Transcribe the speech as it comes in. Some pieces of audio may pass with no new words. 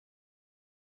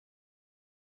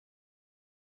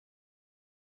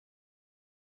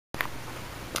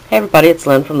Hey everybody, it's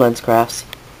Lynn from Lynn's Crafts.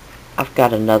 I've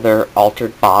got another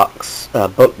altered box,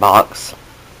 book box,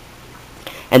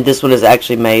 and this one is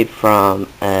actually made from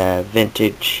a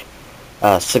vintage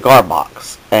cigar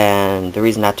box. And the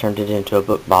reason I turned it into a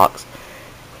book box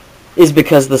is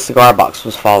because the cigar box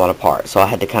was falling apart, so I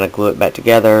had to kind of glue it back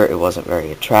together. It wasn't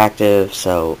very attractive,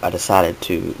 so I decided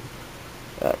to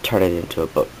turn it into a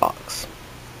book box.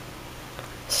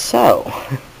 So,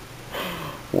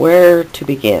 where to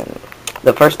begin?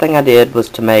 The first thing I did was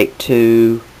to make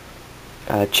two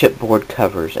chipboard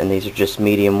covers, and these are just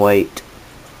medium weight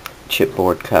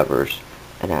chipboard covers.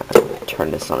 And I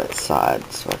turn this on its side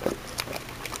so I can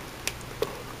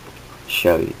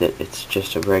show you that it's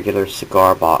just a regular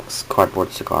cigar box,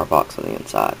 cardboard cigar box on the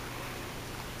inside.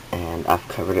 And I've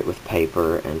covered it with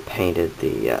paper and painted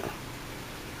the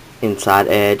inside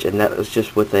edge, and that was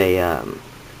just with a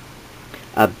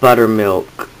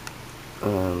buttermilk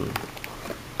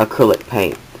acrylic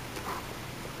paint.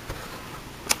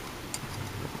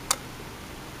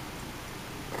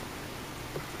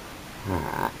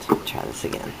 Alright, try this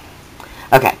again.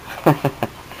 Okay.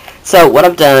 So what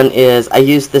I've done is I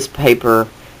used this paper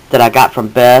that I got from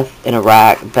Beth in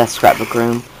Iraq, Beth's scrapbook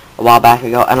room, a while back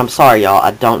ago. And I'm sorry, y'all,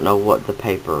 I don't know what the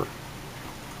paper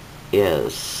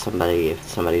is. If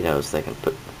somebody knows, they can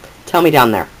tell me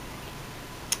down there,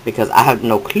 because I have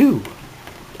no clue.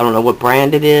 I don't know what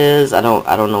brand it is. I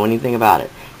don't know anything about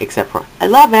it, except for I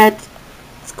love it.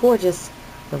 It's gorgeous.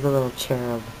 With a little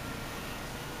cherub.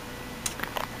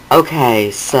 Okay,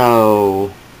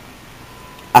 so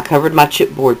I covered my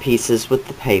chipboard pieces with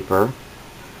the paper,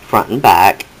 front and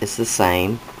back. It's the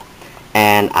same,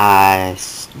 and I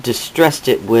distressed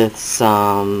it with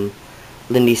some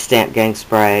Lindy Stamp Gang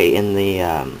spray in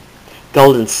the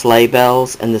golden sleigh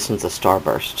bells, and this one's a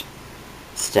starburst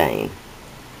stain.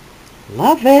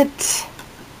 Love it.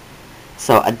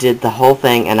 So I did the whole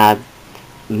thing, and I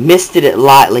misted it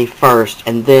lightly first,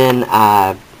 and then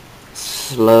I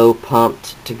slow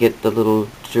pumped to get the little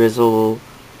drizzle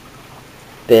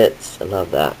bits. I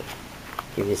love that.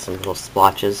 Give you some little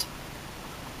splotches.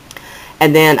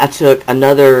 And then I took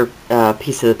another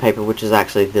piece of the paper, which is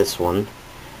actually this one,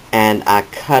 and I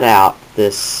cut out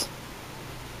this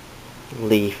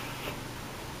leaf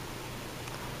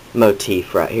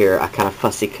motif right here. I kind of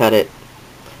fussy cut it,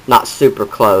 not super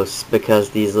close because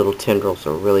these little tendrils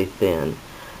are really thin,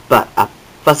 but I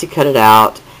fussy cut it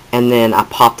out, and then I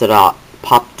popped it up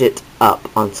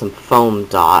on some foam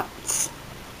dots,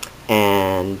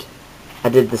 and I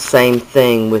did the same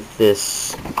thing with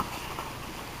this,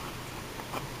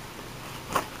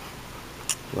 I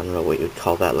don't know what you would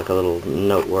call that, like a little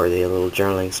noteworthy, a little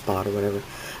journaling spot or whatever.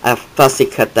 I fussy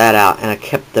cut that out, and I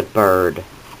kept the bird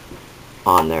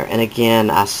on there. And again,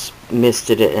 I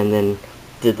misted it and then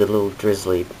did the little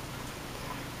drizzly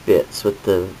bits with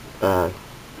the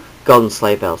golden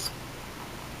sleigh bells.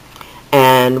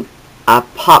 And I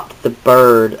popped the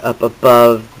bird up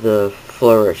above the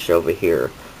flourish over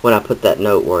here when I put that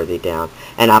noteworthy down.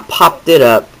 And I popped it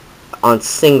up on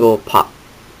single pop,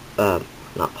 not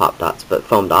pop dots, but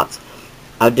foam dots.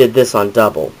 I did this on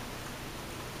double.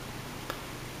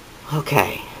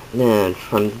 Okay, then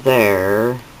from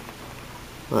there,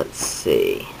 let's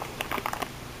see.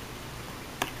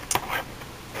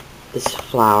 This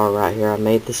flower right here, I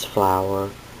made this flower,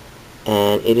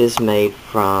 and it is made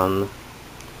from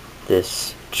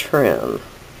this trim.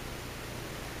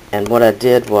 And what I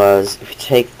did was, if you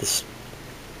take this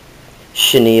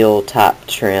chenille type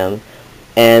trim,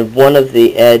 and one of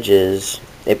the edges,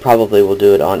 it probably will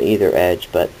do it on either edge,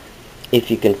 but if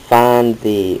you can find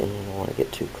the, I don't want to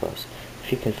get too close,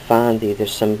 if you can find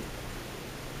there's some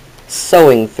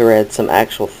sewing thread, some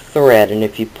actual thread, and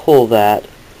if you pull that,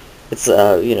 it's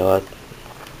you know, a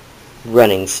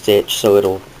running stitch, so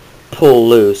it'll pull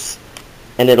loose,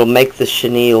 and it'll make the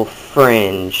chenille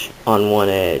fringe on one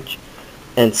edge.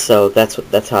 And so that's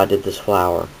how I did this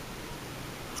flower.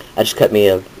 I just cut me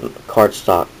a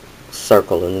cardstock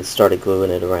circle and then started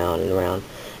gluing it around and around,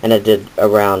 and I did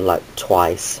around like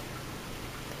twice,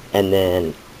 and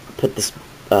then put this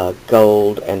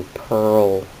gold and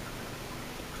pearl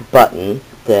button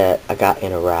that I got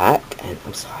in Iraq, and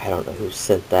I'm sorry, I don't know who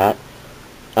sent that.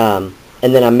 And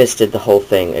then I misted the whole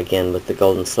thing again with the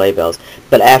golden sleigh bells.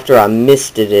 But after I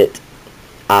misted it,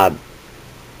 I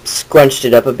scrunched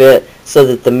it up a bit so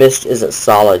that the mist isn't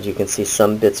solid. You can see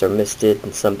some bits are misted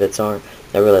and some bits aren't.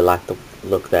 I really like the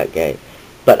look that gave.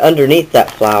 But underneath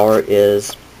that flower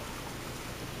is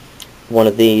one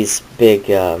of these big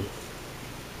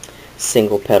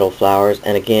single petal flowers,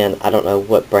 and again, I don't know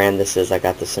what brand this is. I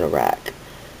got this in Iraq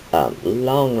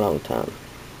long time.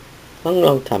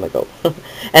 long time ago.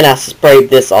 And I sprayed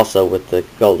this also with the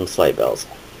golden sleigh bells.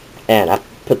 And I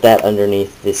put that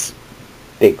underneath this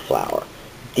big flower.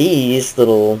 These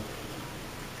little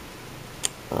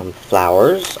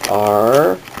flowers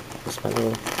are, what's my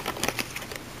little,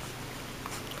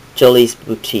 Jolie's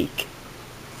Boutique.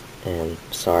 And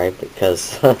sorry,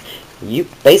 because you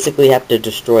basically have to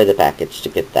destroy the package to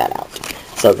get that out.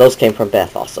 So those came from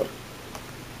Beth also.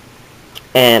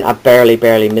 And I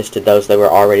barely misted those. They were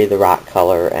already the right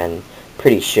color and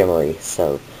pretty shimmery,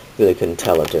 so really couldn't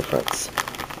tell a difference.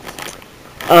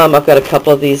 I've got a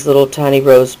couple of these little tiny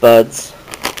rosebuds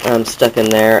stuck in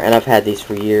there, and I've had these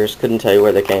for years. Couldn't tell you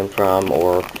where they came from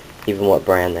or even what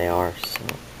brand they are. So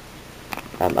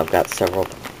I've got several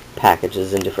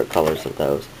packages in different colors of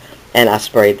those. And I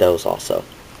sprayed those also.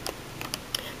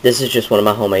 This is just one of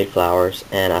my homemade flowers,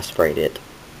 and I sprayed it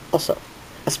also.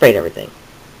 I sprayed everything.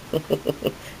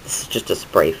 This is just a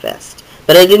spray fest.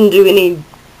 But I didn't do any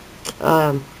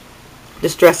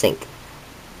distress ink.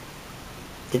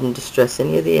 Didn't distress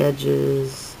any of the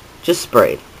edges. Just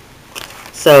sprayed.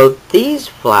 So these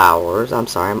flowers, I'm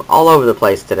sorry, I'm all over the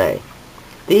place today.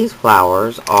 These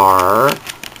flowers are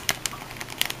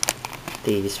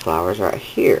these flowers right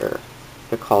here.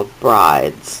 They're called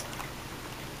brides.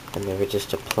 And they were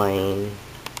just a plain,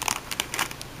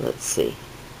 let's see.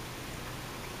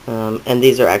 And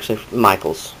these are actually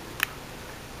Michael's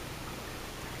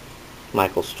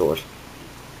stores.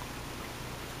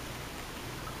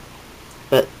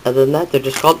 But other than that, they're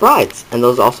just called brides. And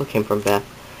those also came from Beth.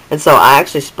 And so I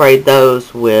actually sprayed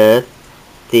those with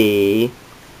the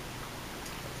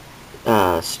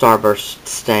Starburst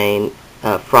stain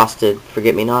frosted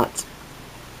forget-me-nots.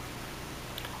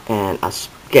 And I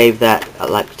gave that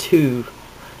like two,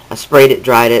 I sprayed it,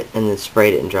 dried it, and then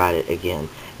sprayed it and dried it again.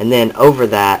 And then over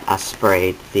that, I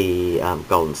sprayed the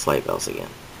golden sleigh bells again.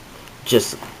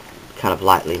 Just kind of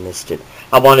lightly misted.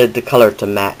 I wanted the color to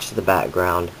match the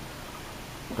background.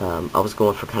 I was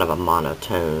going for kind of a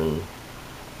monotone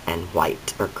and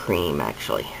white, or cream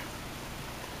actually.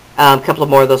 A couple of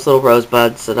more of those little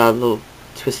rosebuds that I little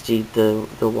twisted the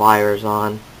wires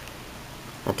on.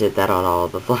 I did that on all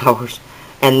of the flowers.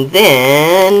 And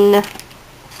then,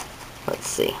 let's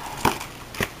see,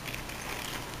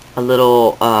 a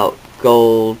little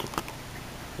gold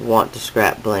want to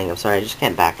scrap bling. I'm sorry, I just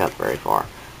can't back up very far.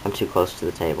 I'm too close to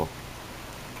the table.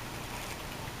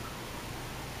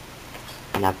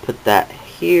 And I put that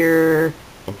here,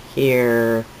 and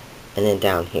here, and then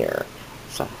down here.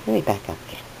 So, let me back up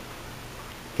again.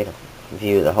 Get a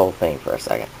view of the whole thing for a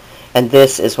second. And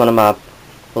this is one of my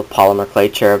little polymer clay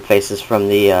cherub faces from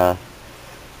the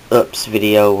Oops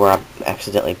video where I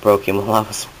accidentally broke him while I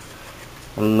was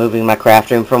moving my craft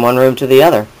room from one room to the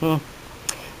other.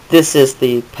 This is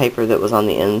the paper that was on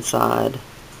the inside.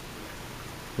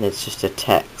 And it's just a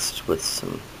text with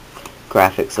some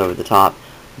graphics over the top.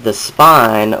 The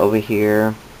spine over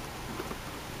here,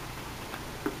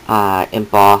 I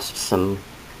embossed some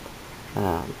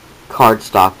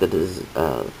cardstock that is,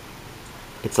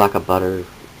 it's like a butter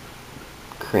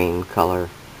cream color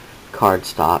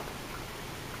cardstock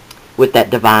with that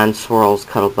Divine Swirls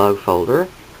Cuttlebug folder.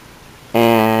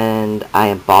 And I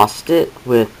embossed it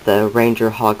with the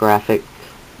Ranger holographic,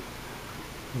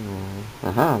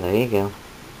 there you go,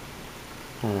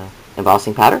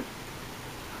 embossing powder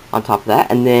on top of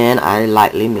that, and then I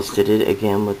lightly misted it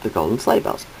again with the golden sleigh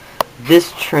bells.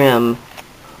 This trim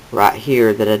right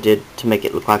here that I did to make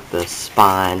it look like the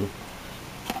spine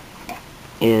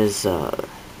is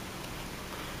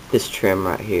this trim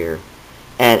right here.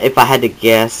 And if I had to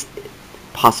guess,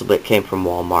 possibly it came from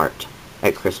Walmart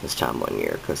at Christmas time one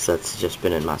year, because that's just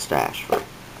been in my stash for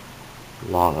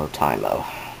a long old time-o.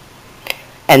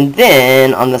 And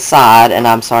then on the side, and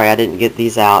I'm sorry I didn't get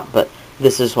these out, but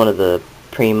this is one of the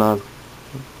Prima.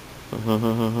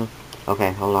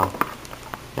 Okay, hold on.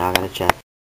 Now I gotta check.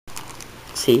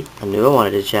 See, I knew I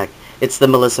wanted to check. It's the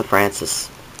Melissa Francis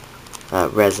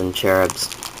resin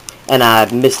cherubs. And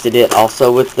I misted it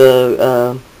also with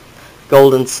the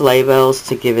golden sleigh bells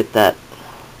to give it that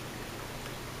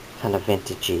kind of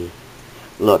vintagey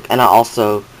look. And I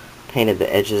also painted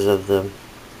the edges of the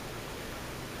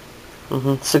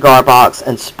cigar box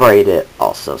and sprayed it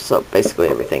also. So basically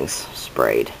everything's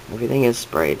sprayed. Everything is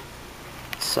sprayed.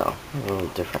 So a little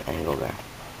different angle there.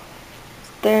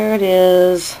 There it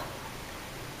is.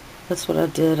 That's what I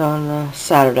did on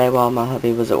Saturday while my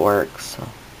hubby was at work. So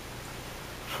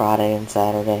Friday and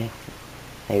Saturday.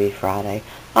 Maybe Friday.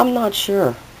 I'm not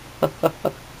sure.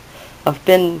 I've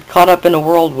been caught up in a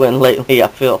whirlwind lately, I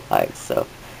feel like. So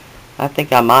I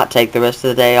think I might take the rest of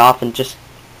the day off and just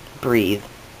breathe.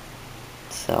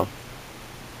 So,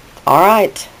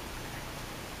 alright.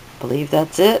 believe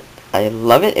that's it. I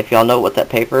love it. If y'all know what that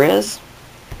paper is,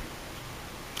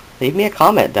 leave me a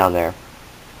comment down there,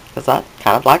 because I'd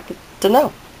kind of like to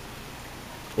know.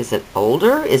 Is it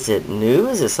older? Is it new?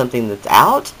 Is it something that's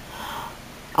out?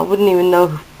 I wouldn't even know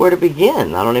where to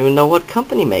begin. I don't even know what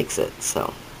company makes it.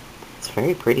 So it's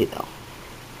very pretty though.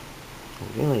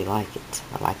 I really like it.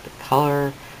 I like the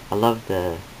color. I love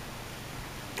the,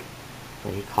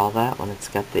 what do you call that when it's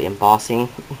got the embossing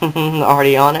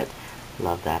already on it?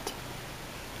 Love that.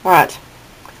 Alright,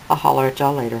 I'll holler at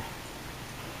y'all later.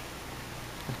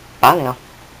 Bye now.